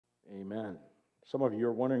Amen. Some of you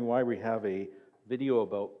are wondering why we have a video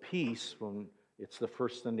about peace when it's the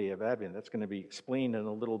first Sunday of Advent. That's going to be explained in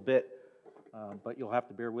a little bit, but you'll have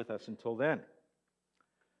to bear with us until then.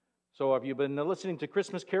 So have you been listening to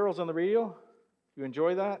Christmas carols on the radio? You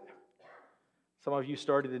enjoy that? Some of you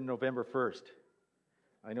started in November 1st.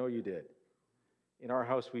 I know you did. In our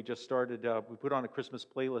house, we just started, we put on a Christmas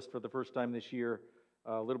playlist for the first time this year,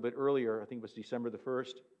 a little bit earlier. I think it was December the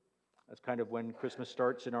 1st. That's kind of when Christmas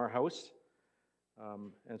starts in our house.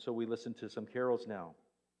 And so we listen to some carols now.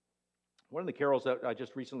 One of the carols that I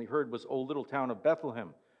just recently heard was O Little Town of Bethlehem.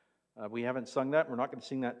 We haven't sung that. We're not going to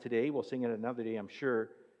sing that today. We'll sing it another day, I'm sure.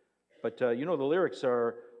 But you know the lyrics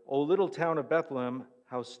are, O little town of Bethlehem,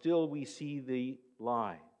 how still we see thee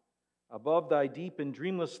lie. Above thy deep and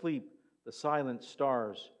dreamless sleep, the silent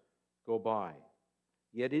stars go by.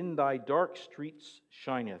 Yet in thy dark streets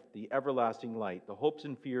shineth the everlasting light. The hopes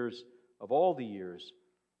and fears of all the years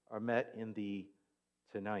are met in thee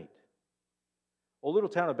tonight. O Little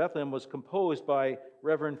Town of Bethlehem was composed by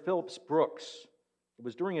Reverend Phillips Brooks. It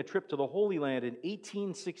was during a trip to the Holy Land in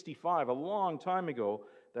 1865, a long time ago,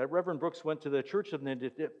 that Reverend Brooks went to the Church of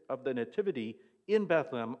the Nativity in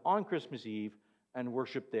Bethlehem on Christmas Eve and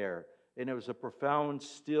worshiped there. And it was a profound,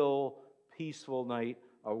 still, peaceful night,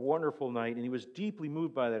 a wonderful night, and he was deeply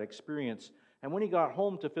moved by that experience. And when he got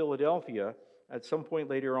home to Philadelphia, at some point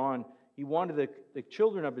later on, he wanted the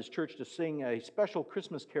children of his church to sing a special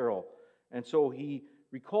Christmas carol. And so he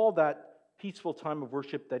recalled that peaceful time of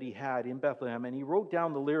worship that he had in Bethlehem, and he wrote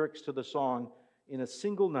down the lyrics to the song in a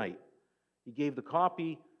single night. He gave the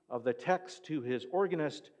copy of the text to his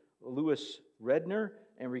organist, Louis Redner,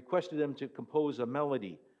 and requested him to compose a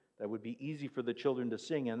melody that would be easy for the children to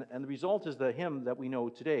sing. And the result is the hymn that we know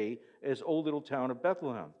today as O Little Town of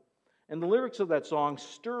Bethlehem. And the lyrics of that song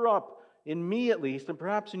stir up, in me at least, and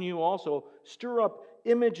perhaps in you also, stir up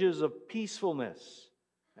images of peacefulness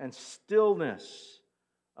and stillness,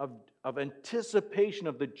 of anticipation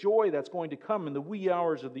of the joy that's going to come in the wee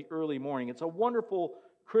hours of the early morning. It's a wonderful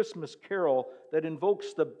Christmas carol that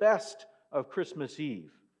invokes the best of Christmas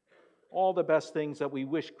Eve. All the best things that we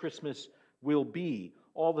wish Christmas will be.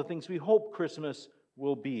 All the things we hope Christmas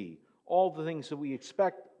will be. All the things that we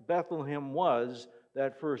expect Bethlehem was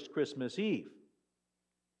that first Christmas Eve.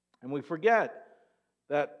 And we forget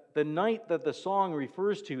that the night that the song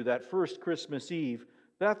refers to, that first Christmas Eve,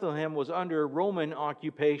 Bethlehem was under Roman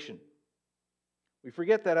occupation. We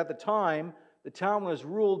forget that at the time, the town was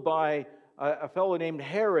ruled by a fellow named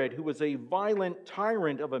Herod, who was a violent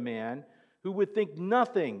tyrant of a man who would think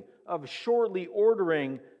nothing of shortly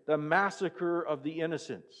ordering the massacre of the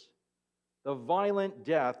innocents, the violent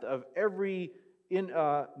death of every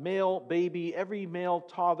male baby, every male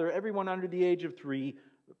toddler, everyone under the age of 3.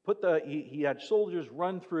 He had soldiers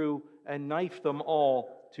run through and knife them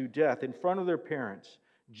all to death in front of their parents,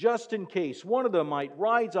 just in case one of them might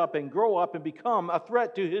rise up and grow up and become a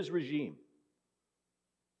threat to his regime.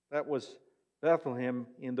 That was Bethlehem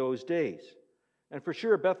in those days. And for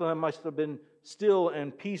sure, Bethlehem must have been still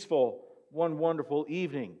and peaceful one wonderful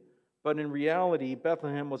evening. But in reality,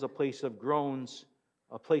 Bethlehem was a place of groans,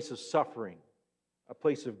 a place of suffering, a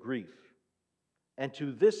place of grief. And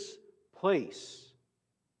to this place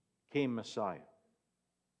came Messiah.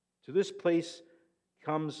 To this place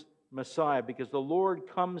comes Messiah, because the Lord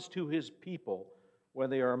comes to His people when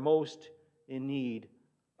they are most in need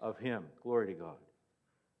of Him. Glory to God.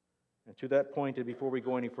 And to that point, and before we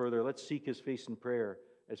go any further, let's seek His face in prayer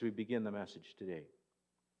as we begin the message today.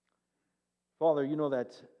 Father, you know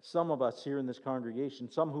that some of us here in this congregation,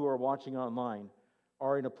 some who are watching online,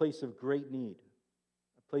 are in a place of great need,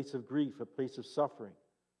 a place of grief, a place of suffering,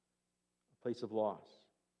 a place of loss.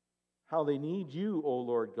 How they need you, O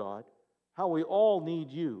Lord God. How we all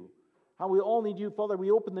need you. How we all need you, Father.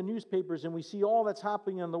 We open the newspapers and we see all that's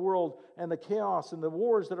happening in the world and the chaos and the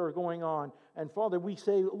wars that are going on. And Father, we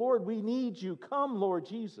say, Lord, we need you. Come, Lord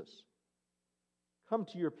Jesus. Come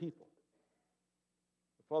to your people.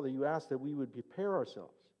 Father, you ask that we would prepare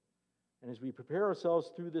ourselves. And as we prepare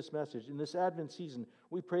ourselves through this message, in this Advent season,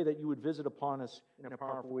 we pray that you would visit upon us in a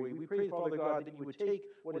powerful way. We pray, Father God, that you would take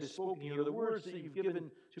what is spoken here, the words that you've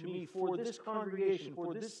given to me for this congregation,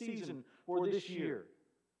 for this season, for this year.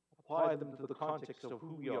 Apply them to the context of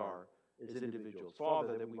who we are as individuals.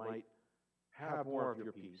 Father, that we might have more of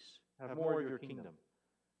your peace, have more of your kingdom,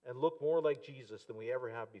 and look more like Jesus than we ever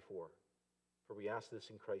have before. For we ask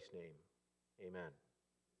this in Christ's name. Amen.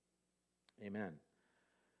 Amen.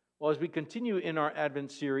 Well, as we continue in our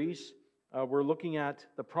Advent series, we're looking at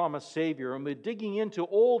the promised Savior, and we're digging into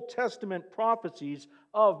Old Testament prophecies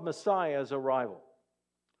of Messiah's arrival.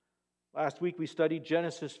 Last week we studied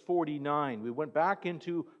Genesis 49. We went back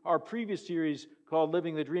into our previous series called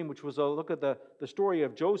Living the Dream, which was a look at the story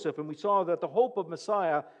of Joseph, and we saw that the hope of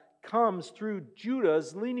Messiah comes through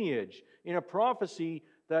Judah's lineage in a prophecy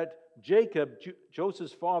that Jacob,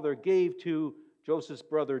 Joseph's father, gave to Joseph's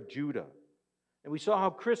brother Judah. And we saw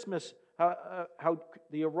how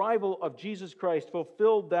the arrival of Jesus Christ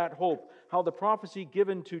fulfilled that hope, how the prophecy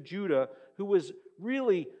given to Judah, who was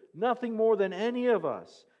really nothing more than any of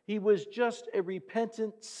us. He was just a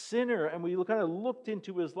repentant sinner, and we kind of looked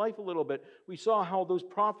into his life a little bit. We saw how those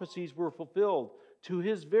prophecies were fulfilled to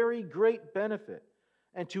his very great benefit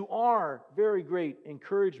and to our very great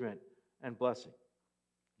encouragement and blessing.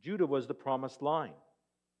 Judah was the promised line.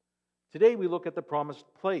 Today we look at the promised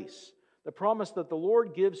place, the promise that the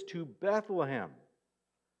Lord gives to Bethlehem,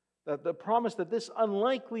 that the promise that this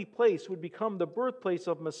unlikely place would become the birthplace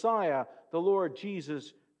of Messiah, the Lord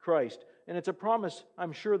Jesus Christ. And it's a promise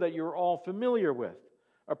I'm sure that you're all familiar with,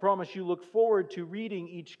 a promise you look forward to reading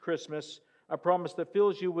each Christmas, a promise that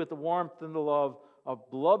fills you with the warmth and the love of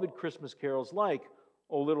beloved Christmas carols like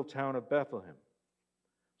O Little Town of Bethlehem.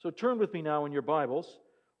 So turn with me now in your Bibles,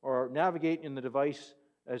 or navigate in the device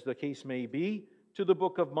as the case may be, to the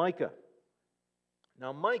book of Micah.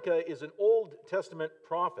 Now, Micah is an Old Testament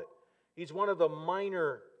prophet. He's one of the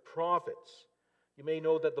minor prophets. You may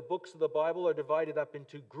know that the books of the Bible are divided up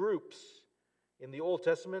into groups. In the Old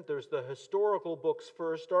Testament, there's the historical books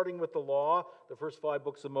first, starting with the law, the first 5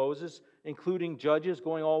 books of Moses, including Judges,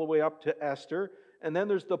 going all the way up to Esther. And then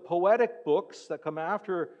there's the poetic books that come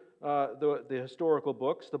after the historical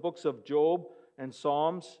books, the books of Job and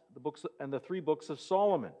Psalms, the 3 books of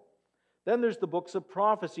Solomon. Then there's the books of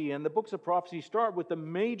prophecy, and the books of prophecy start with the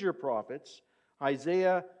major prophets,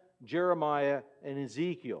 Isaiah, Jeremiah, and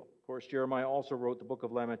Ezekiel. Of course, Jeremiah also wrote the book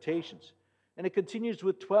of Lamentations. And it continues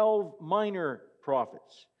with 12 minor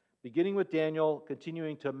prophets, beginning with Daniel,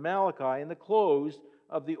 continuing to Malachi, and the close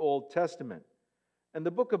of the Old Testament. And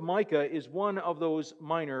the book of Micah is one of those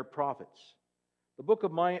minor prophets. The book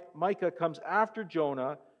of Micah comes after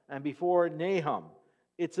Jonah and before Nahum.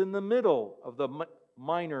 It's in the middle of the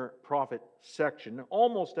minor prophet section,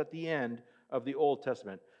 almost at the end of the Old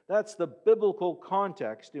Testament. That's the biblical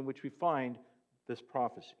context in which we find this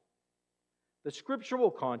prophecy. The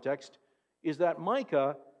scriptural context is that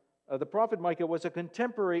Micah, the prophet Micah, was a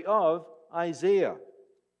contemporary of Isaiah.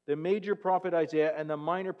 The major prophet Isaiah and the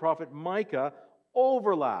minor prophet Micah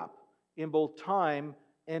overlap in both time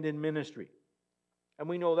and in ministry. And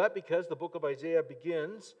we know that because the book of Isaiah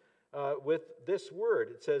begins with this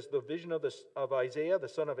word. It says, the vision of Isaiah, the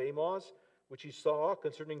son of Amos, which he saw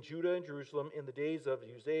concerning Judah and Jerusalem in the days of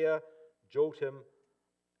Uzziah, Jotham,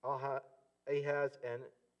 Ahaz, and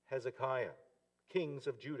Hezekiah, kings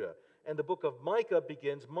of Judah. And the book of Micah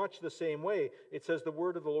begins much the same way. It says, the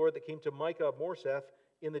word of the Lord that came to Micah of Morseth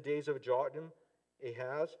in the days of Jotham,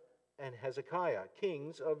 Ahaz, and Hezekiah,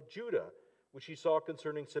 kings of Judah, which he saw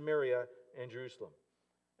concerning Samaria and Jerusalem.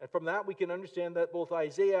 And from that we can understand that both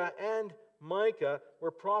Isaiah and Micah were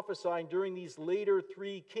prophesying during these later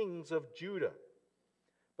 3 kings of Judah.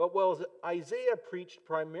 But while Isaiah preached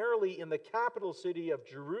primarily in the capital city of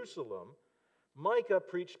Jerusalem, Micah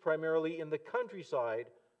preached primarily in the countryside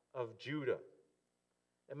of Judah.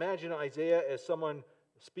 Imagine Isaiah as someone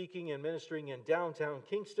speaking and ministering in downtown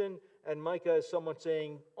Kingston, and Micah as someone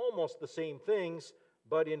saying almost the same things,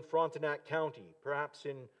 but in Frontenac County, perhaps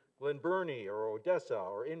in Glen Burnie or Odessa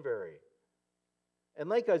or Inverry. And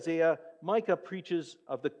like Isaiah, Micah preaches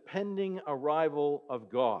of the pending arrival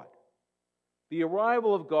of God. The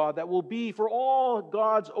arrival of God that will be for all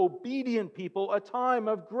God's obedient people a time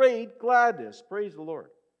of great gladness. Praise the Lord.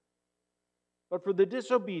 But for the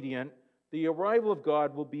disobedient, the arrival of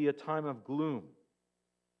God will be a time of gloom.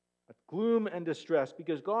 Gloom and distress,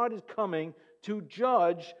 because God is coming to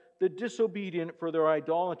judge the disobedient for their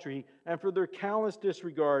idolatry and for their callous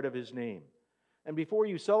disregard of His name. And before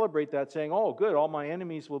you celebrate that saying, oh good, all my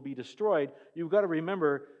enemies will be destroyed, you've got to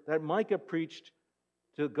remember that Micah preached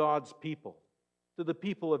to God's people, to the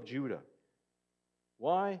people of Judah.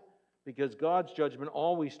 Why? Because God's judgment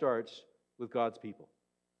always starts with God's people.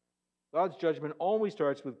 God's judgment always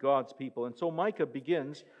starts with God's people. And so Micah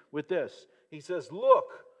begins with this. He says, look,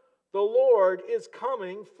 the Lord is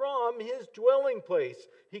coming from His dwelling place.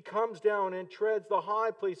 He comes down and treads the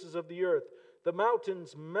high places of the earth. The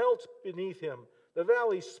mountains melt beneath Him. The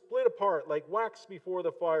valleys split apart like wax before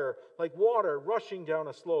the fire, like water rushing down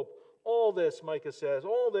a slope. All this, Micah says,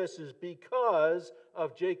 all this is because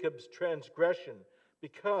of Jacob's transgression,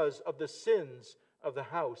 because of the sins of the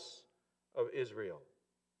house of Israel.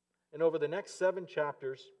 And over the next 7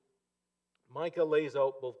 chapters, Micah lays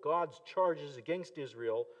out both God's charges against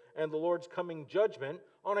Israel and the Lord's coming judgment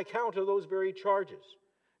on account of those very charges.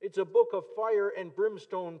 It's a book of fire and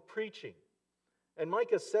brimstone preaching. And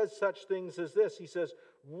Micah says such things as this. He says,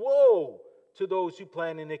 "Woe to those who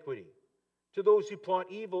plan iniquity, to those who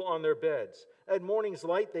plot evil on their beds. At morning's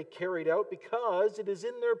light they carried out, because it is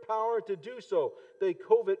in their power to do so. They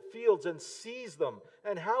covet fields and seize them,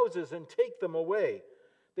 and houses and take them away.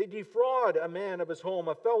 They defraud a man of his home,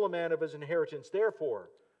 a fellow man of his inheritance.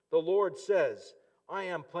 Therefore, the Lord says, I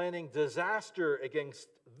am planning disaster against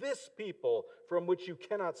this people from which you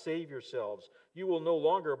cannot save yourselves. You will no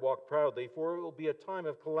longer walk proudly, for it will be a time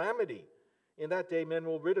of calamity. In that day men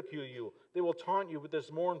will ridicule you. They will taunt you with this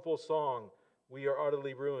mournful song. We are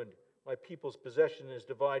utterly ruined. My people's possession is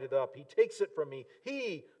divided up. He takes it from me.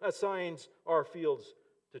 He assigns our fields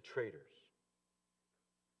to traitors."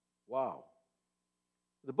 Wow.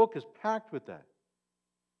 The book is packed with that.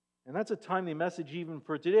 And that's a timely message even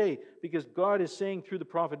for today, because God is saying through the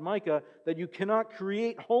prophet Micah that you cannot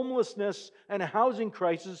create homelessness and a housing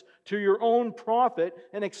crisis to your own profit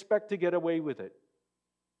and expect to get away with it.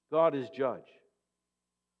 God is judge.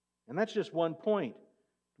 And that's just one point.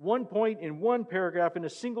 One point in one paragraph in a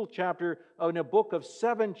single chapter in a book of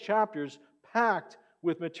 7 chapters packed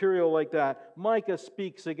with material like that. Micah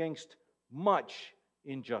speaks against much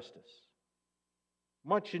injustice.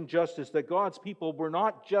 Much injustice that God's people were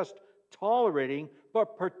not just tolerating,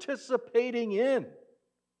 but participating in.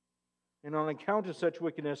 And on account of such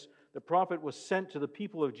wickedness, the prophet was sent to the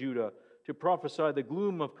people of Judah to prophesy the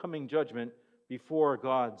gloom of coming judgment before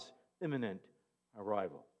God's imminent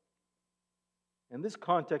arrival. In this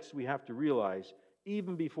context, we have to realize,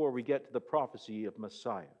 even before we get to the prophecy of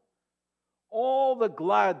Messiah, all the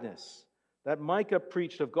gladness that Micah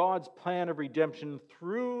preached of God's plan of redemption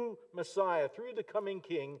through Messiah, through the coming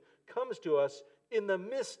King, comes to us in the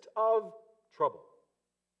midst of trouble,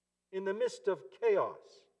 in the midst of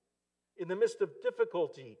chaos, in the midst of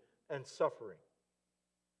difficulty and suffering.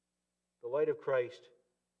 The light of Christ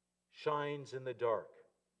shines in the dark,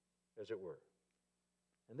 as it were.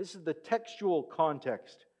 And this is the textual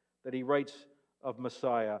context that he writes of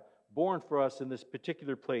Messiah, born for us in this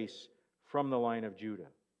particular place from the line of Judah.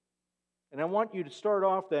 And I want you to start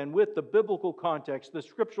off then with the biblical context, the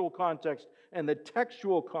scriptural context, and the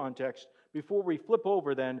textual context before we flip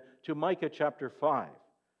over then to Micah chapter 5.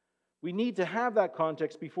 We need to have that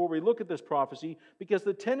context before we look at this prophecy, because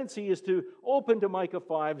the tendency is to open to Micah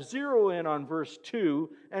 5, zero in on verse 2,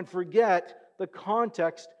 and forget the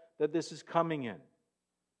context that this is coming in.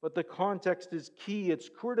 But the context is key. It's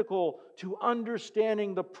critical to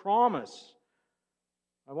understanding the promise.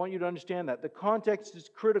 I want you to understand that. The context is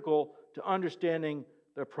critical to understanding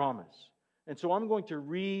the promise. And so I'm going to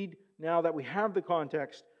read, now that we have the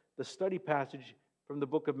context, the study passage from the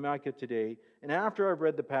book of Micah today. And after I've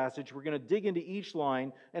read the passage, we're going to dig into each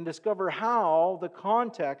line and discover how the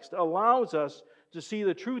context allows us to see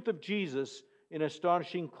the truth of Jesus in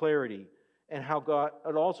astonishing clarity, and how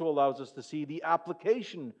it also allows us to see the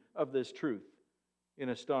application of this truth in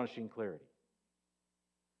astonishing clarity.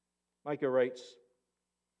 Micah writes,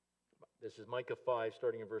 this is Micah 5,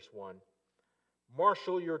 starting in verse 1.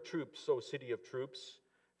 "Marshal your troops, O city of troops,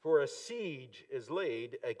 for a siege is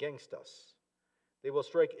laid against us. They will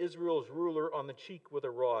strike Israel's ruler on the cheek with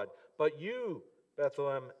a rod. But you,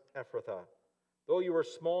 Bethlehem Ephrathah, though you are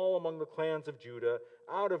small among the clans of Judah,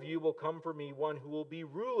 out of you will come for me one who will be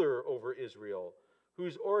ruler over Israel,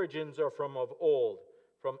 whose origins are from of old,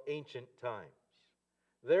 from ancient times.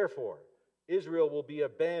 Therefore, Israel will be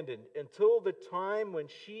abandoned until the time when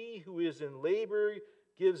she who is in labor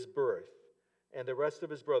gives birth, and the rest of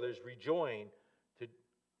his brothers return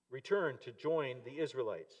to join the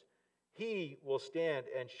Israelites. He will stand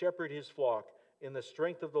and shepherd his flock in the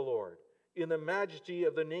strength of the Lord. In the majesty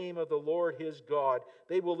of the name of the Lord his God,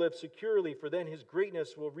 they will live securely, for then his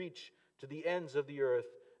greatness will reach to the ends of the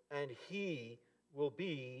earth, and he will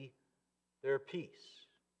be their peace."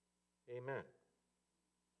 Amen.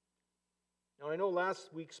 Now, I know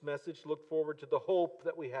last week's message looked forward to the hope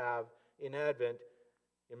that we have in Advent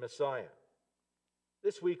in Messiah.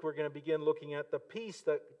 This week, we're going to begin looking at the peace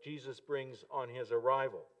that Jesus brings on his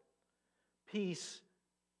arrival. Peace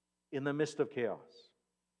in the midst of chaos.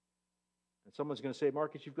 And someone's going to say,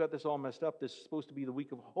 "Marcus, you've got this all messed up. This is supposed to be the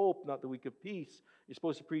week of hope, not the week of peace. You're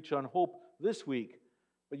supposed to preach on hope this week,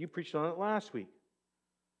 but you preached on it last week."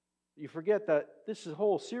 You forget that this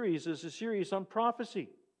whole series is a series on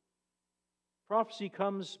prophecy. Prophecy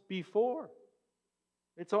comes before.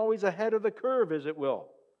 It's always ahead of the curve, as it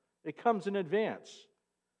will. It comes in advance.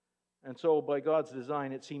 And so, by God's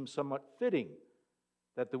design, it seems somewhat fitting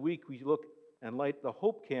that the week we look and light the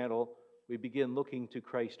hope candle, we begin looking to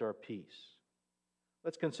Christ our peace.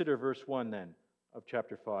 Let's consider verse 1 then of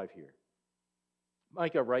chapter 5 here.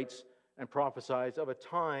 Micah writes and prophesies of a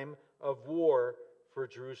time of war for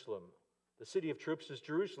Jerusalem. The city of troops is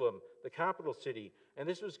Jerusalem, the capital city. And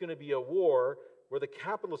this was going to be a war where the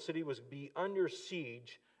capital city was to be under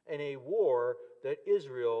siege, and a war that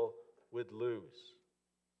Israel would lose.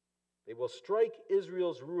 They will strike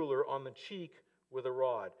Israel's ruler on the cheek with a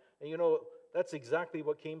rod. And you know, that's exactly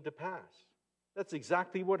what came to pass. That's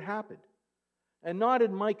exactly what happened. And not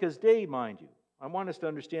in Micah's day, mind you. I want us to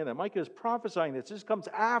understand that. Micah is prophesying this. This comes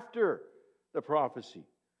after the prophecy.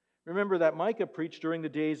 Remember that Micah preached during the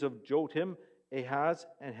days of Jotham, Ahaz,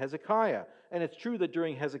 and Hezekiah. And it's true that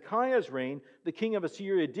during Hezekiah's reign, the king of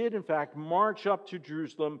Assyria did in fact march up to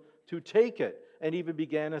Jerusalem to take it, and even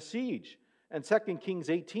began a siege. And 2 Kings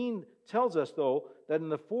 18 tells us, though, that in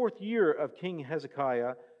the 4th year of King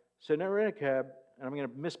Hezekiah, Sennacherib, and I'm going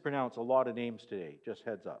to mispronounce a lot of names today, just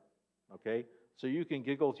heads up, okay? So you can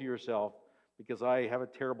giggle to yourself, because I have a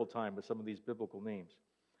terrible time with some of these biblical names.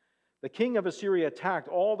 The king of Assyria attacked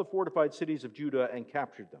all the fortified cities of Judah and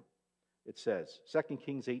captured them, it says, 2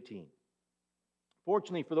 Kings 18.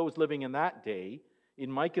 Fortunately for those living in that day,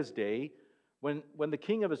 in Micah's day, when the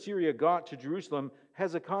king of Assyria got to Jerusalem,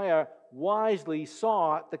 Hezekiah wisely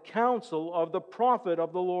sought the counsel of the prophet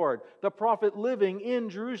of the Lord, the prophet living in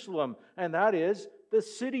Jerusalem, and that is the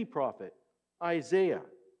city prophet, Isaiah.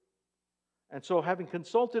 And so, having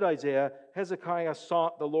consulted Isaiah, Hezekiah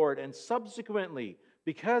sought the Lord. And subsequently,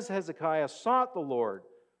 because Hezekiah sought the Lord,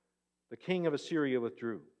 the king of Assyria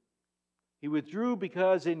withdrew. He withdrew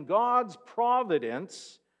because in God's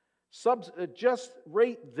providence, just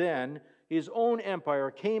right then, his own empire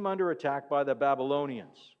came under attack by the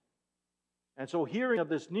Babylonians. And so, hearing of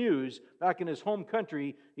this news, back in his home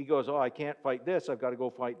country, he goes, oh, I can't fight this, I've got to go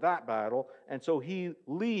fight that battle. And so he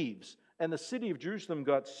leaves. And the city of Jerusalem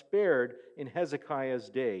got spared in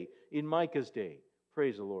Hezekiah's day, in Micah's day.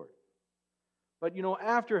 Praise the Lord. But you know,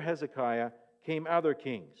 after Hezekiah came other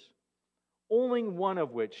kings, only one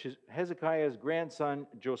of which, Hezekiah's grandson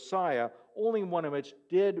Josiah, only one of which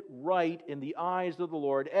did right in the eyes of the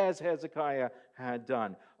Lord, as Hezekiah had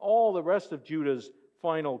done. All the rest of Judah's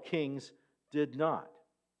final kings did not.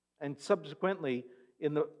 And subsequently,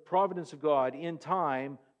 in the providence of God, in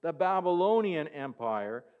time, the Babylonian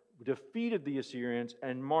Empire defeated the Assyrians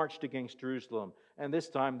and marched against Jerusalem. And this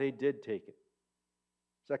time they did take it.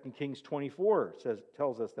 2 Kings 24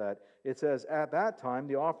 tells us that. It says, at that time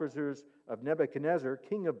the officers of Nebuchadnezzar,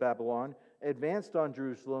 king of Babylon, advanced on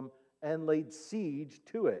Jerusalem and laid siege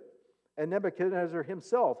to it. And Nebuchadnezzar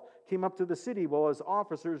himself came up to the city while his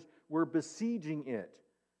officers were besieging it.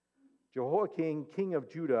 Jehoiakim, king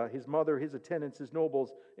of Judah, his mother, his attendants, his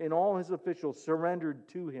nobles, and all his officials surrendered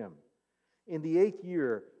to him. In the 8th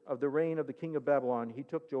year of the reign of the king of Babylon, he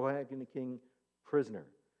took Jehoiakim the king prisoner.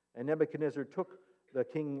 And Nebuchadnezzar took the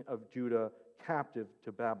king of Judah captive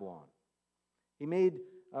to Babylon. He made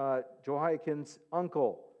Jehoiakim's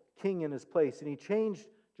uncle king in his place, and he changed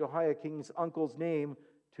Jehoiakim's uncle's name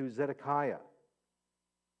to Zedekiah.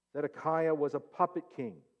 Zedekiah was a puppet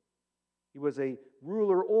king. He was a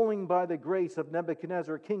ruler only by the grace of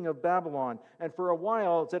Nebuchadnezzar, king of Babylon. And for a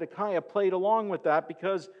while, Zedekiah played along with that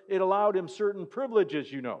because it allowed him certain privileges,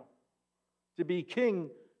 you know. To be king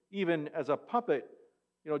even as a puppet,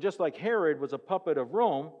 you know, just like Herod was a puppet of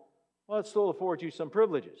Rome, well, it still affords you some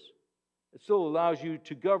privileges. It still allows you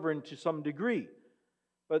to govern to some degree.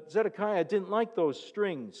 But Zedekiah didn't like those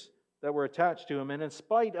strings that were attached to him. And in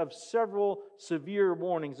spite of several severe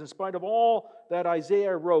warnings, in spite of all that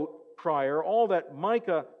Isaiah wrote prior, all that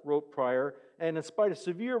Micah wrote prior, and in spite of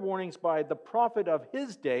severe warnings by the prophet of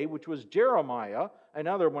his day, which was Jeremiah,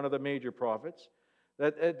 another one of the major prophets,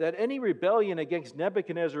 that any rebellion against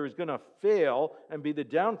Nebuchadnezzar is going to fail and be the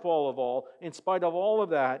downfall of all, in spite of all of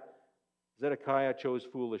that, Zedekiah chose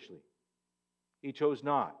foolishly. He chose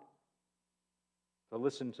not to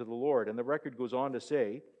listen to the Lord. And the record goes on to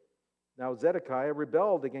say, now Zedekiah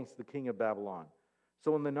rebelled against the king of Babylon.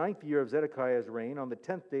 So in the 9th year of Zedekiah's reign, on the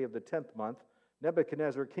 10th day of the 10th month,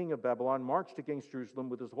 Nebuchadnezzar, king of Babylon, marched against Jerusalem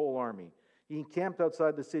with his whole army. He encamped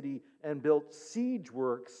outside the city and built siege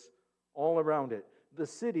works all around it. The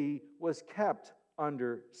city was kept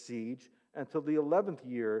under siege until the 11th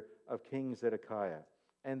year of King Zedekiah.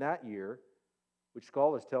 And that year, which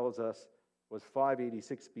scholars tell us was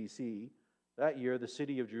 586 BC, that year the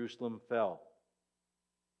city of Jerusalem fell.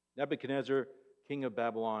 Nebuchadnezzar, king of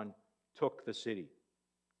Babylon, took the city.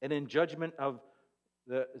 And in judgment of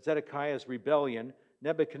Zedekiah's rebellion,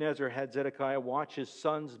 Nebuchadnezzar had Zedekiah watch his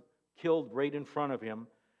sons killed right in front of him,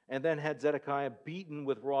 and then had Zedekiah beaten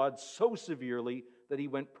with rods so severely that he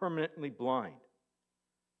went permanently blind.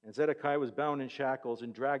 And Zedekiah was bound in shackles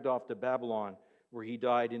and dragged off to Babylon, where he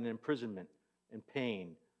died in imprisonment and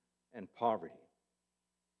pain and poverty.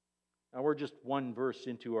 Now we're just one verse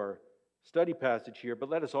into our study passage here, but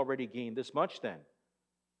let us already gain this much then.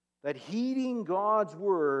 That heeding God's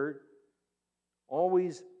word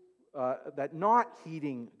that not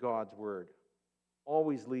heeding God's word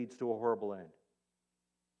always leads to a horrible end.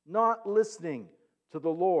 Not listening to the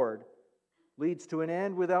Lord leads to an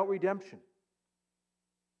end without redemption.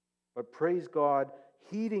 But praise God,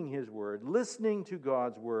 heeding his word, listening to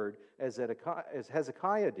God's word, as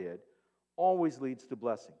Hezekiah did, always leads to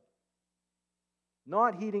blessing.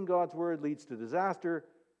 Not heeding God's word leads to disaster.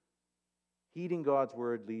 Heeding God's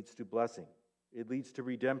word leads to blessing. It leads to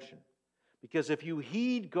redemption. Because if you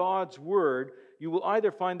heed God's word, you will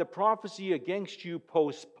either find the prophecy against you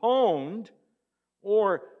postponed,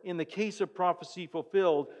 or in the case of prophecy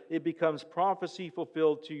fulfilled, it becomes prophecy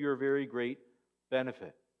fulfilled to your very great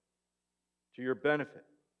benefit. To your benefit.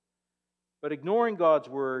 But ignoring God's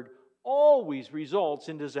word always results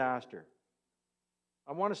in disaster.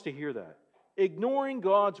 I want us to hear that. Ignoring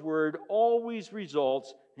God's word always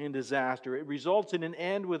results in disaster. It results in an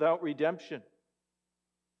end without redemption.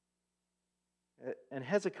 And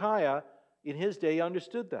Hezekiah, in his day,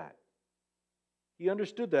 understood that. He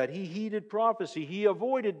understood that. He heeded prophecy. He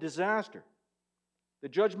avoided disaster. The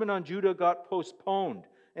judgment on Judah got postponed.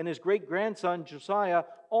 And his great-grandson, Josiah,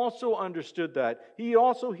 also understood that. He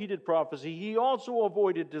also heeded prophecy. He also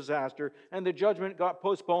avoided disaster. And the judgment got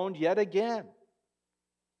postponed yet again.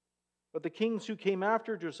 But the kings who came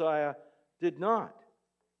after Josiah did not.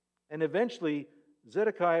 And eventually,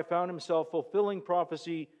 Zedekiah found himself fulfilling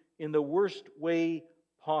prophecy in the worst way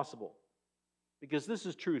possible. Because this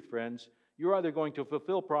is truth, friends. You're either going to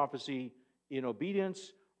fulfill prophecy in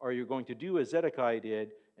obedience, or you're going to do as Zedekiah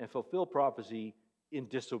did and fulfill prophecy in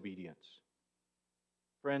disobedience.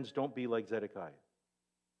 Friends, don't be like Zedekiah.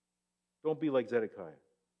 Don't be like Zedekiah.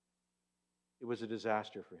 It was a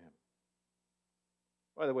disaster for him.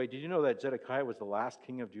 By the way, did you know that Zedekiah was the last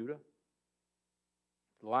king of Judah?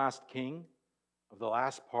 The last king of the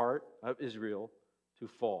last part of Israel to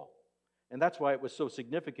fall. And that's why it was so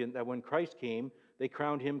significant that when Christ came, they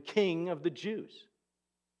crowned him king of the Jews.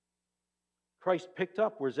 Christ picked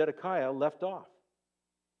up where Zedekiah left off.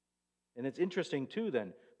 And it's interesting, too,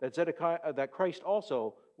 then, that Christ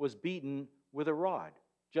also was beaten with a rod,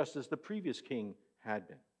 just as the previous king had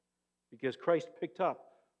been, because Christ picked up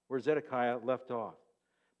where Zedekiah left off.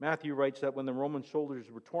 Matthew writes that when the Roman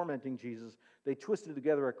soldiers were tormenting Jesus, they twisted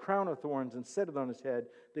together a crown of thorns and set it on his head.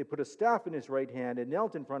 They put a staff in his right hand and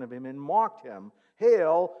knelt in front of him and mocked him.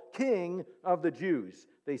 "Hail, King of the Jews,"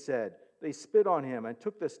 they said. They spit on him and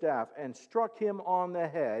took the staff and struck him on the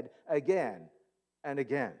head again and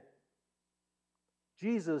again.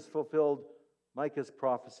 Jesus fulfilled Micah's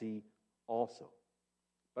prophecy also.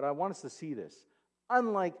 But I want us to see this.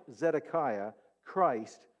 Unlike Zedekiah,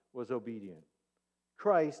 Christ was obedient.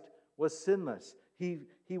 Christ was sinless.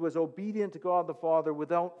 He was obedient to God the Father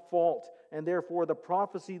without fault, and therefore the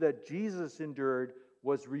prophecy that Jesus endured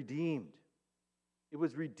was redeemed. It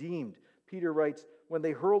was redeemed. Peter writes, when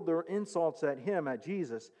they hurled their insults at him, at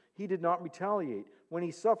Jesus, he did not retaliate. When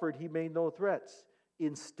he suffered, he made no threats.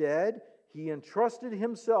 Instead, he entrusted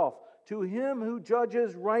himself to him who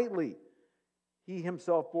judges rightly. He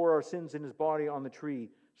himself bore our sins in his body on the tree,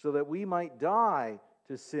 so that we might die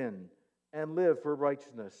to sin and live for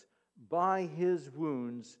righteousness. By his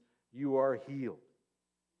wounds you are healed.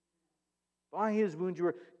 By his wounds you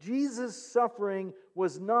are. Jesus' suffering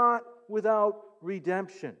was not without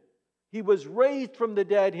redemption. He was raised from the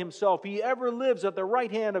dead himself. He ever lives at the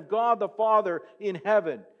right hand of God the Father in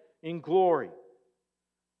heaven, in glory.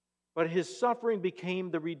 But his suffering became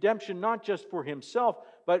the redemption not just for himself,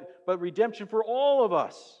 but redemption for all of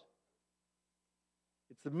us.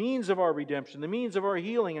 It's the means of our redemption, the means of our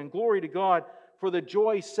healing, and glory to God. For the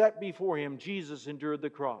joy set before him, Jesus endured the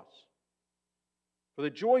cross. For the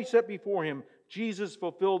joy set before him, Jesus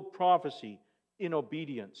fulfilled prophecy in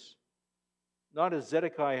obedience. Not as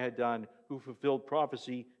Zedekiah had done, who fulfilled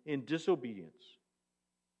prophecy in disobedience.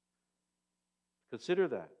 Consider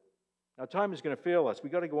that. Now, time is going to fail us.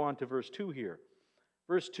 We've got to go on to verse 2 here.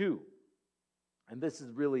 Verse 2. And this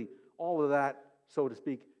is really, all of that, so to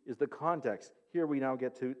speak, is the context. Here we now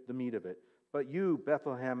get to the meat of it. But you,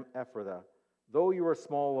 Bethlehem Ephrathah, though you are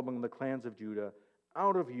small among the clans of Judah,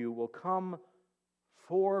 out of you will come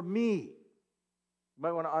for me. You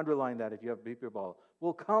might want to underline that if you have a paper ball.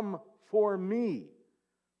 Will come for me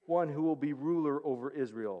one who will be ruler over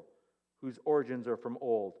Israel, whose origins are from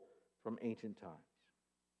old, from ancient times.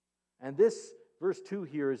 And this, verse 2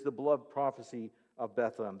 here, is the beloved prophecy of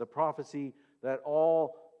Bethlehem, the prophecy that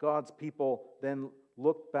all God's people then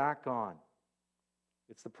look back on.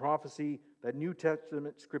 It's the prophecy that New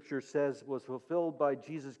Testament Scripture says was fulfilled by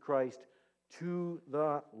Jesus Christ to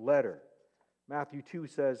the letter. Matthew 2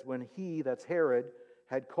 says, when he, that's Herod,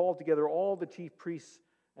 had called together all the chief priests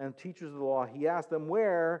and teachers of the law, he asked them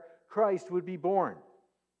where Christ would be born.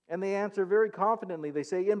 And they answer very confidently. They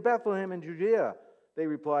say, in Bethlehem in Judea, they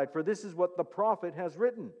replied, for this is what the prophet has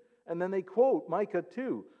written. And then they quote Micah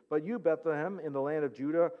 2, but you, Bethlehem, in the land of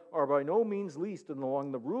Judah, are by no means least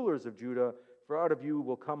among the rulers of Judah, for out of you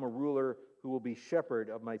will come a ruler who will be shepherd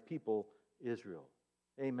of my people Israel.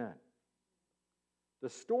 Amen. The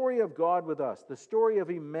story of God with us, the story of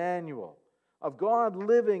Emmanuel, of God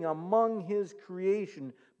living among his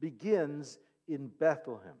creation, begins in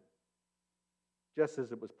Bethlehem, just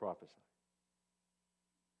as it was prophesied.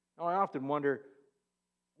 Now, I often wonder,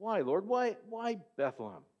 why, Lord? Why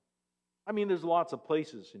Bethlehem? I mean, there's lots of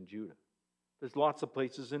places in Judah. There's lots of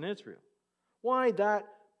places in Israel. Why that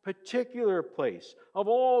particular place? Of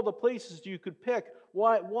all the places you could pick,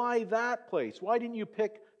 why that place? Why didn't you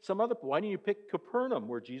pick some other? Why didn't you pick Capernaum,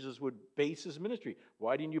 where Jesus would base his ministry?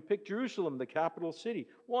 Why didn't you pick Jerusalem, the capital city?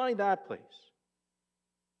 Why that place?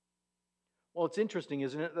 Well, it's interesting,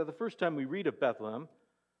 isn't it, that the first time we read of Bethlehem,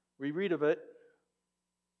 we read of it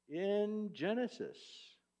in Genesis.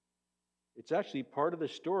 It's actually part of the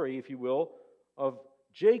story, if you will, of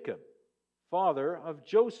Jacob, father of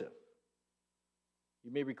Joseph.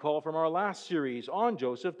 You may recall from our last series on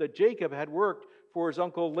Joseph that Jacob had worked for his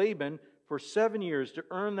uncle Laban for 7 years to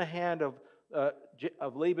earn the hand of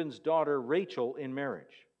Laban's daughter Rachel in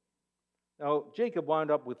marriage. Now, Jacob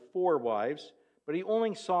wound up with 4 wives, but he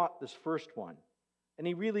only sought this first one. And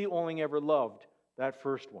he really only ever loved that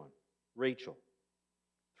first one, Rachel.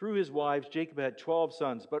 Through his wives, Jacob had 12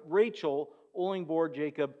 sons, but Rachel only bore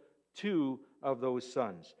Jacob 2 of those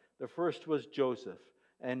sons. The first was Joseph,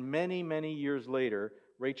 and many, many years later,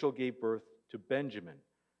 Rachel gave birth to Benjamin.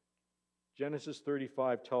 Genesis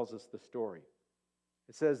 35 tells us the story.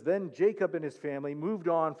 It says, then Jacob and his family moved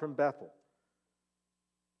on from Bethel.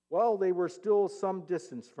 While they were still some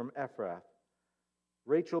distance from Ephrath,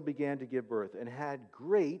 Rachel began to give birth and had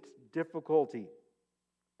great difficulty.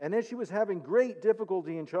 And as she was having great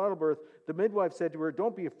difficulty in childbirth, the midwife said to her,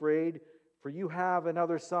 don't be afraid, for you have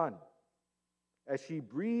another son. As she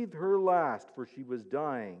breathed her last, for she was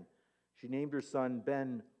dying, she named her son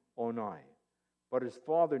Ben-Oni, but his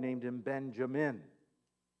father named him Benjamin.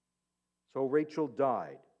 So Rachel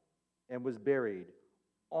died and was buried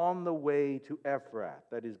on the way to Ephrath,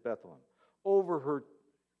 that is Bethlehem. Over her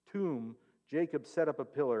tomb, Jacob set up a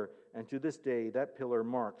pillar, and to this day that pillar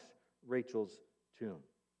marks Rachel's tomb.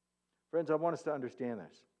 Friends, I want us to understand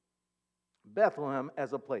this. Bethlehem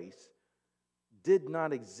as a place did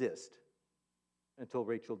not exist until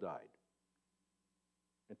Rachel died.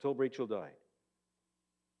 Until Rachel died.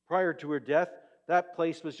 Prior to her death, that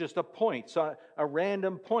place was just a point, a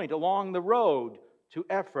random point along the road to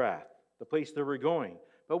Ephrath, the place they were going.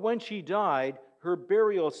 But when she died, her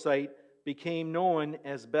burial site became known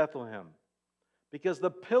as Bethlehem, because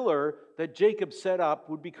the pillar that Jacob set up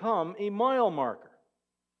would become a mile marker.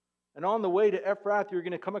 And on the way to Ephrath, you're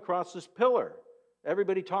going to come across this pillar.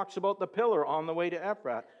 Everybody talks about the pillar on the way to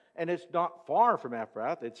Ephrath. And it's not far from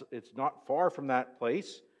Ephrath. It's not far from that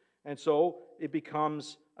place. And so it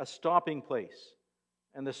becomes a stopping place.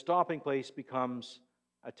 And the stopping place becomes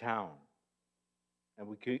a town. And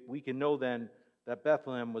we can know then that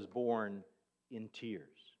Bethlehem was born in tears.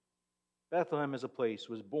 Bethlehem as a place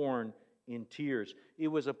was born in tears. It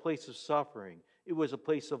was a place of suffering. It was a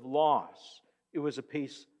place of loss. It was a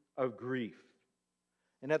place of grief.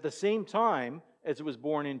 And at the same time, as it was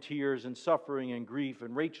born in tears and suffering and grief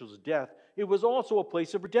and Rachel's death, it was also a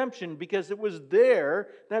place of redemption, because it was there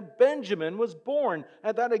that Benjamin was born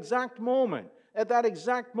at that exact moment. At that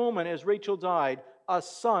exact moment, as Rachel died, a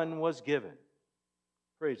son was given.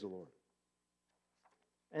 Praise the Lord.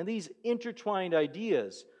 And these intertwined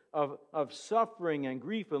ideas of suffering and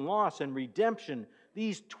grief and loss and redemption,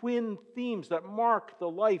 these twin themes that mark the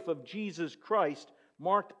life of Jesus Christ,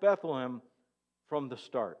 marked Bethlehem from the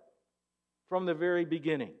start, from the very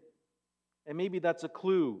beginning. And maybe that's a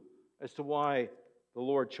clue as to why the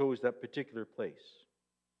Lord chose that particular place.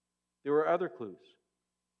 There were other clues.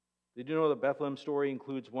 Did you know the Bethlehem story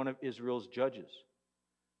includes one of Israel's judges?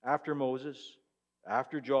 After Moses,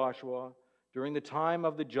 after Joshua, during the time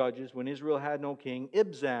of the judges, when Israel had no king,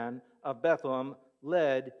 Ibzan of Bethlehem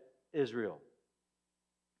led Israel.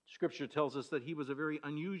 Scripture tells us that he was a very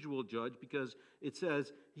unusual judge, because it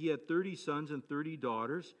says he had 30 sons and 30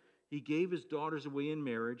 daughters. He gave his daughters away in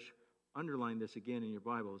marriage. Underline this again in your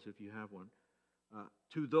Bibles if you have one.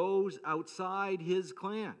 to those outside his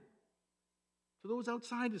clan. To those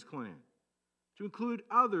outside his clan. To include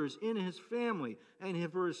others in his family.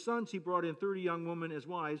 And for his sons, he brought in 30 young women as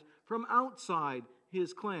wives from outside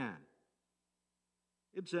his clan.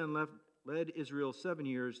 Ibzan led Israel 7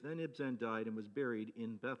 years. Then Ibzan died and was buried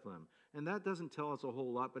in Bethlehem. And that doesn't tell us a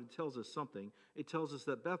whole lot, but it tells us something. It tells us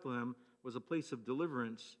that Bethlehem was a place of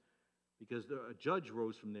deliverance because a judge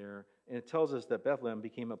rose from there. And it tells us that Bethlehem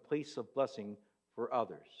became a place of blessing for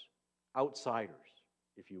others, outsiders,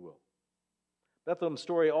 if you will. Bethlehem's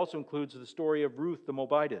story also includes the story of Ruth the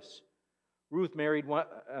Moabitess. Ruth married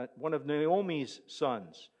one of Naomi's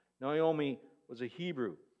sons. Naomi was a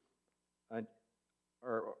Hebrew,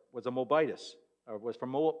 or was a Moabitess, or was from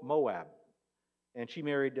Moab. And she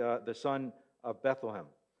married the son of Bethlehem.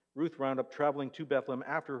 Ruth wound up traveling to Bethlehem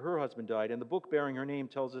after her husband died. And the book bearing her name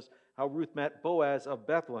tells us how Ruth met Boaz of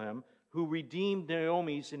Bethlehem, who redeemed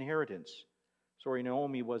Naomi's inheritance.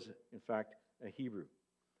 Naomi was, in fact, a Hebrew.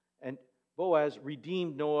 And Boaz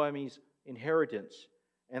redeemed Naomi's inheritance.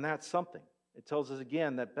 And that's something. It tells us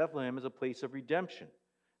again that Bethlehem is a place of redemption.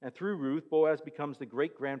 And through Ruth, Boaz becomes the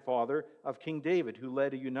great-grandfather of King David, who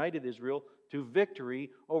led a united Israel to victory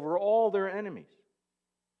over all their enemies.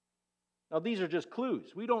 Now, these are just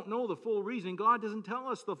clues. We don't know the full reasoning. God doesn't tell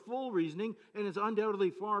us the full reasoning, and it's undoubtedly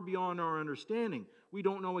far beyond our understanding. We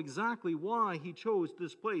don't know exactly why he chose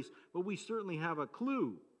this place, but we certainly have a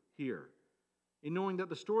clue here in knowing that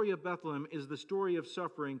the story of Bethlehem is the story of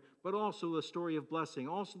suffering, but also the story of blessing,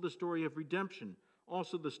 also the story of redemption,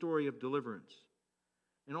 also the story of deliverance.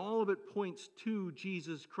 And all of it points to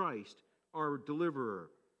Jesus Christ, our deliverer.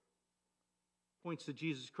 Points to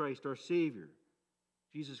Jesus Christ, our Savior.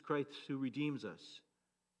 Jesus Christ who redeems us.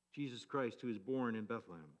 Jesus Christ who is born in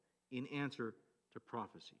Bethlehem in answer to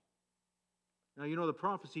prophecy. Now, you know, the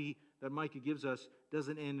prophecy that Micah gives us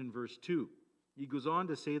doesn't end in verse 2. He goes on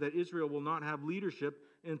to say that Israel will not have leadership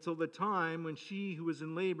until the time when she who is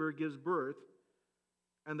in labor gives birth,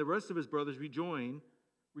 and the rest of his brothers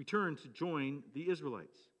return to join the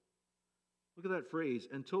Israelites. Look at that phrase,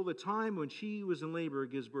 until the time when she who is in labor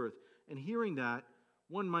gives birth. And hearing that,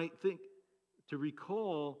 one might think to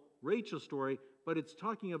recall Rachel's story, but it's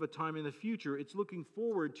talking of a time in the future. It's looking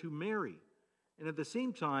forward to Mary. And at the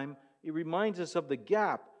same time, it reminds us of the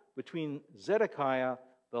gap between Zedekiah,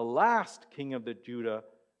 the last king of the Judah,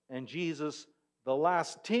 and Jesus, the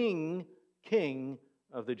last king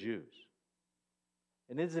of the Jews.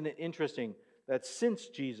 And isn't it interesting that since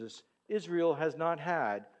Jesus, Israel has not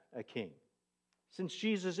had a king? Since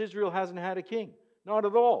Jesus, Israel hasn't had a king. Not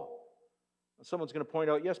at all. Someone's going to point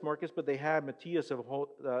out, yes, Marcus, but they had Matthias of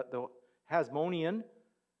the Hasmonean,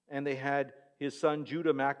 and they had his son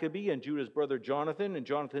Judah Maccabee, and Judah's brother Jonathan, and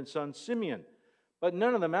Jonathan's son Simeon. But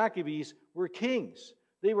none of the Maccabees were kings.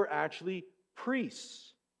 They were actually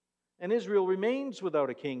priests. And Israel remains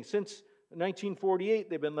without a king. Since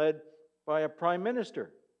 1948, they've been led by a prime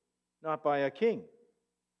minister, not by a king.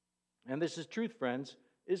 And this is truth, friends.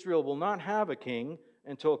 Israel will not have a king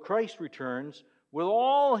until Christ returns with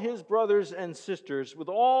all his brothers and sisters, with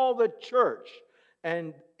all the church.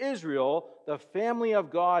 And Israel, the family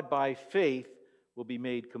of God by faith, will be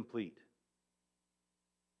made complete.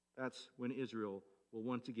 That's when Israel will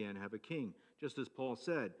once again have a king. Just as Paul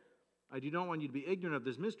said, I do not want you to be ignorant of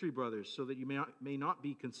this mystery, brothers, so that you may not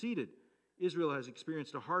be conceited. Israel has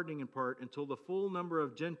experienced a hardening in part until the full number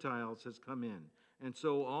of Gentiles has come in. And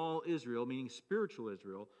so all Israel, meaning spiritual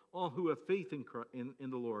Israel, all who have faith in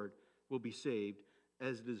the Lord, will be saved,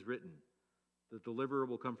 as it is written. The deliverer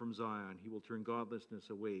will come from Zion. He will turn godlessness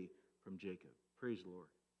away from Jacob. Praise the Lord.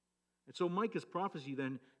 And so Micah's prophecy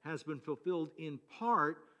then has been fulfilled in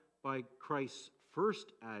part by Christ's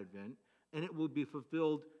first advent, and it will be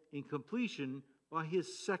fulfilled in completion by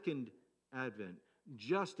his second advent,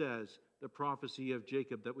 just as the prophecy of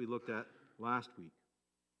Jacob that we looked at last week.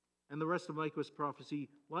 And the rest of Micah's prophecy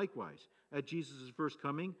likewise. At Jesus' first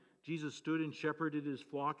coming, Jesus stood and shepherded his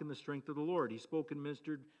flock in the strength of the Lord. He spoke and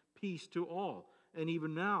ministered peace to all. And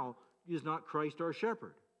even now, is not Christ our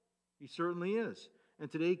shepherd? He certainly is.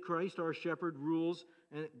 And today, Christ our shepherd rules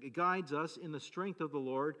and guides us in the strength of the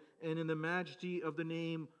Lord and in the majesty of the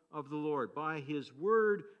name of the Lord. By his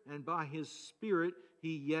word and by his spirit,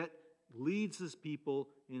 he yet leads his people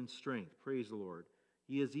in strength. Praise the Lord.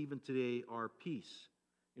 He is even today our peace.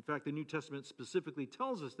 In fact, the New Testament specifically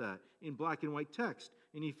tells us that in black and white text.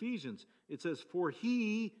 In Ephesians, it says, for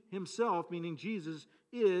he himself, meaning Jesus,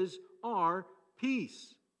 is our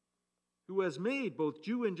peace, who has made both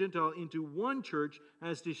Jew and Gentile into one church,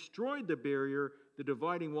 has destroyed the barrier, the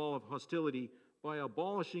dividing wall of hostility, by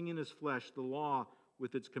abolishing in his flesh the law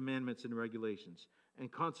with its commandments and regulations.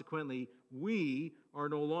 And consequently, we are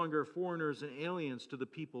no longer foreigners and aliens to the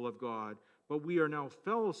people of God, but we are now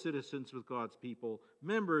fellow citizens with God's people,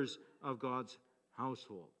 members of God's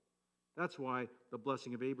household. That's why the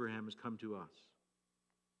blessing of Abraham has come to us.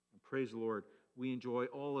 And praise the Lord, we enjoy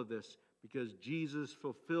all of this because Jesus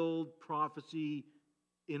fulfilled prophecy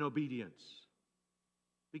in obedience.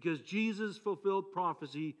 Because Jesus fulfilled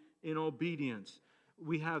prophecy in obedience.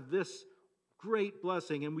 We have this great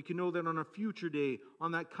blessing, and we can know that on a future day,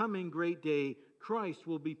 on that coming great day, Christ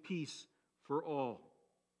will be peace for all.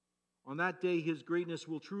 On that day, his greatness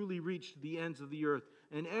will truly reach to the ends of the earth,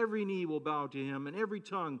 and every knee will bow to him, and every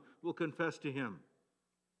tongue will confess to him.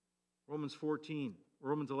 Romans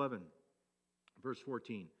 11, verse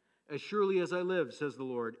 14. As surely as I live, says the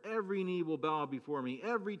Lord, every knee will bow before me,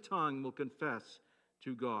 every tongue will confess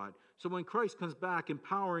to God. So when Christ comes back in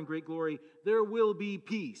power and great glory, there will be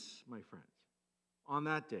peace, my friends, on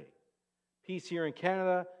that day. Peace here in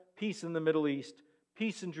Canada, peace in the Middle East,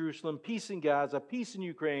 peace in Jerusalem, peace in Gaza, peace in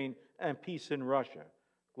Ukraine, and peace in Russia.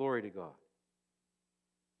 Glory to God.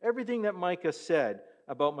 Everything that Micah said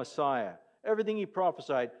about Messiah, everything he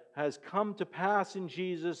prophesied, has come to pass in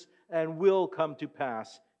Jesus and will come to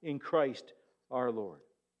pass in Christ our Lord.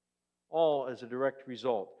 All as a direct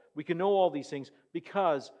result. We can know all these things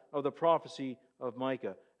because of the prophecy of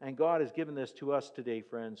Micah. And God has given this to us today,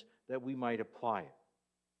 friends, that we might apply it.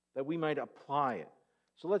 That we might apply it.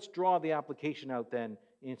 So let's draw the application out then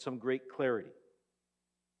in some great clarity.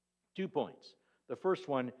 2 points. The first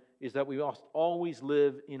one is that we must always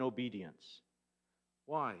live in obedience.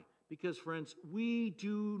 Why? Because, friends, we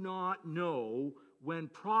do not know when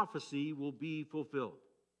prophecy will be fulfilled.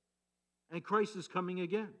 And Christ is coming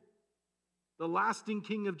again. The lasting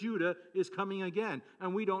King of Judah is coming again,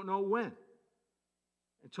 and we don't know when.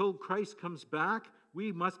 Until Christ comes back,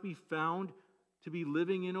 we must be found to be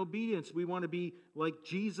living in obedience. We want to be like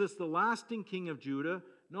Jesus, the lasting King of Judah,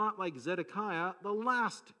 not like Zedekiah, the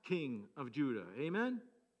last King of Judah. Amen?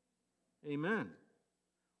 Amen.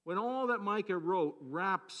 When all that Micah wrote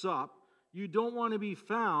wraps up, you don't want to be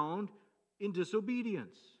found in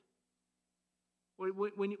disobedience.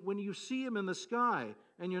 When you see him in the sky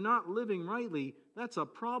and you're not living rightly, that's a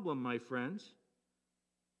problem, my friends.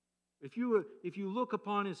 If you look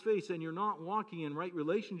upon his face and you're not walking in right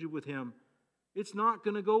relationship with him, it's not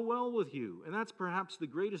going to go well with you. And that's perhaps the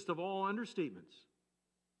greatest of all understatements.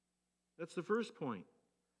 That's the first point.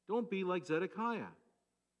 Don't be like Zedekiah.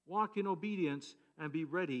 Walk in obedience and be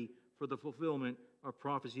ready for the fulfillment of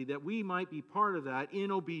prophecy, that we might be part of that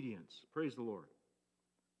in obedience. Praise the Lord.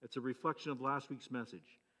 It's a reflection of last week's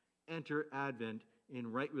message. Enter Advent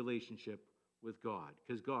in right relationship with God,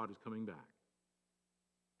 because God is coming back.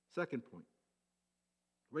 Second point.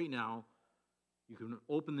 Right now, you can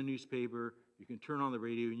open the newspaper, you can turn on the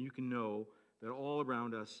radio, and you can know that all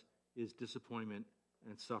around us is disappointment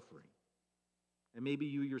and suffering. And maybe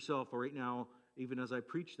you yourself, right now, even as I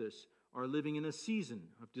preach this, are living in a season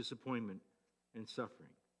of disappointment and suffering.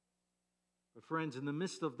 But friends, in the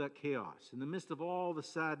midst of that chaos, in the midst of all the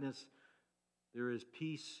sadness, there is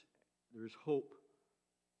peace, there is hope,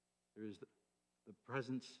 there is the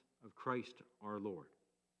presence of Christ our Lord.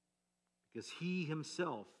 Because he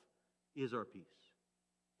himself is our peace.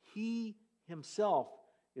 He himself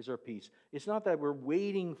is our peace. It's not that we're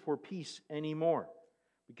waiting for peace anymore,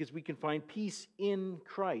 because we can find peace in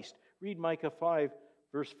Christ. Read Micah 5,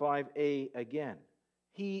 verse 5a again.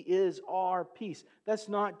 He is our peace. That's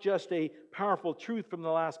not just a powerful truth from the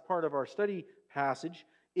last part of our study passage.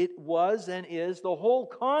 It was and is the whole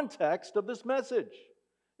context of this message.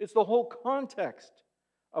 It's the whole context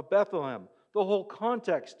of Bethlehem, the whole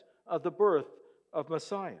context of the birth of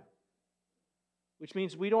Messiah. Which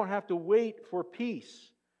means we don't have to wait for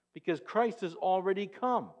peace, because Christ has already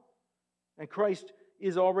come. And Christ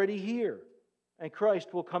is already here. And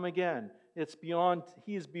Christ will come again.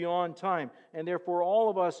 He is beyond time. And therefore all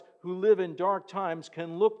of us who live in dark times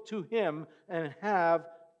can look to him and have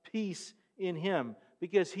peace in him.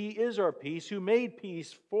 Because he is our peace, who made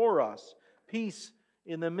peace for us. Peace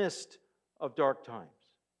in the midst of dark times.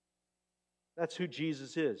 That's who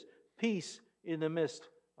Jesus is. Peace in the midst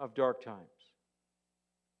of dark times.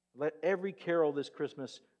 Let every carol this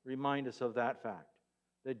Christmas remind us of that fact.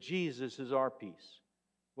 That Jesus is our peace.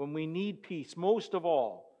 When we need peace, most of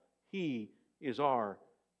all, he is our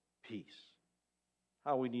peace.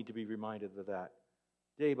 How we need to be reminded of that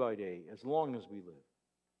day by day, as long as we live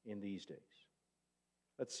in these days.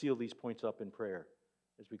 Let's seal these points up in prayer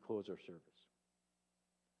as we close our service.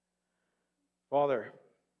 Father,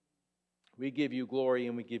 We give you glory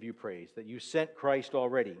and we give you praise that you sent Christ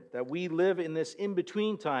already, that we live in this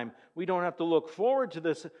in-between time. We don't have to look forward to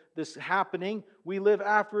this happening. We live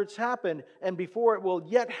after it's happened and before it will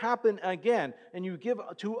yet happen again. And you give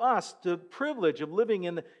to us the privilege of living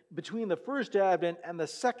between the first advent and the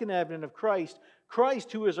second advent of Christ.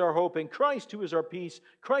 Christ who is our hope and Christ who is our peace.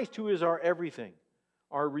 Christ who is our everything,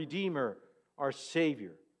 our Redeemer, our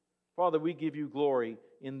Savior. Father, we give you glory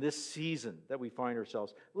in this season that we find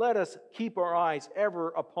ourselves. Let us keep our eyes ever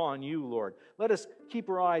upon you, Lord. Let us keep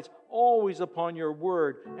our eyes always upon your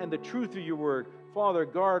word and the truth of your word. Father,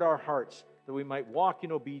 guard our hearts that we might walk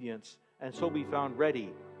in obedience and so be found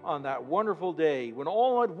ready on that wonderful day when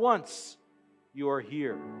all at once you are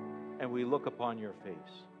here and we look upon your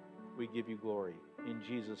face. We give you glory in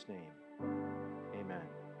Jesus' name. Amen.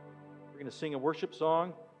 We're going to sing a worship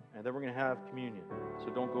song and then we're going to have communion.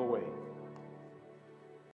 So don't go away.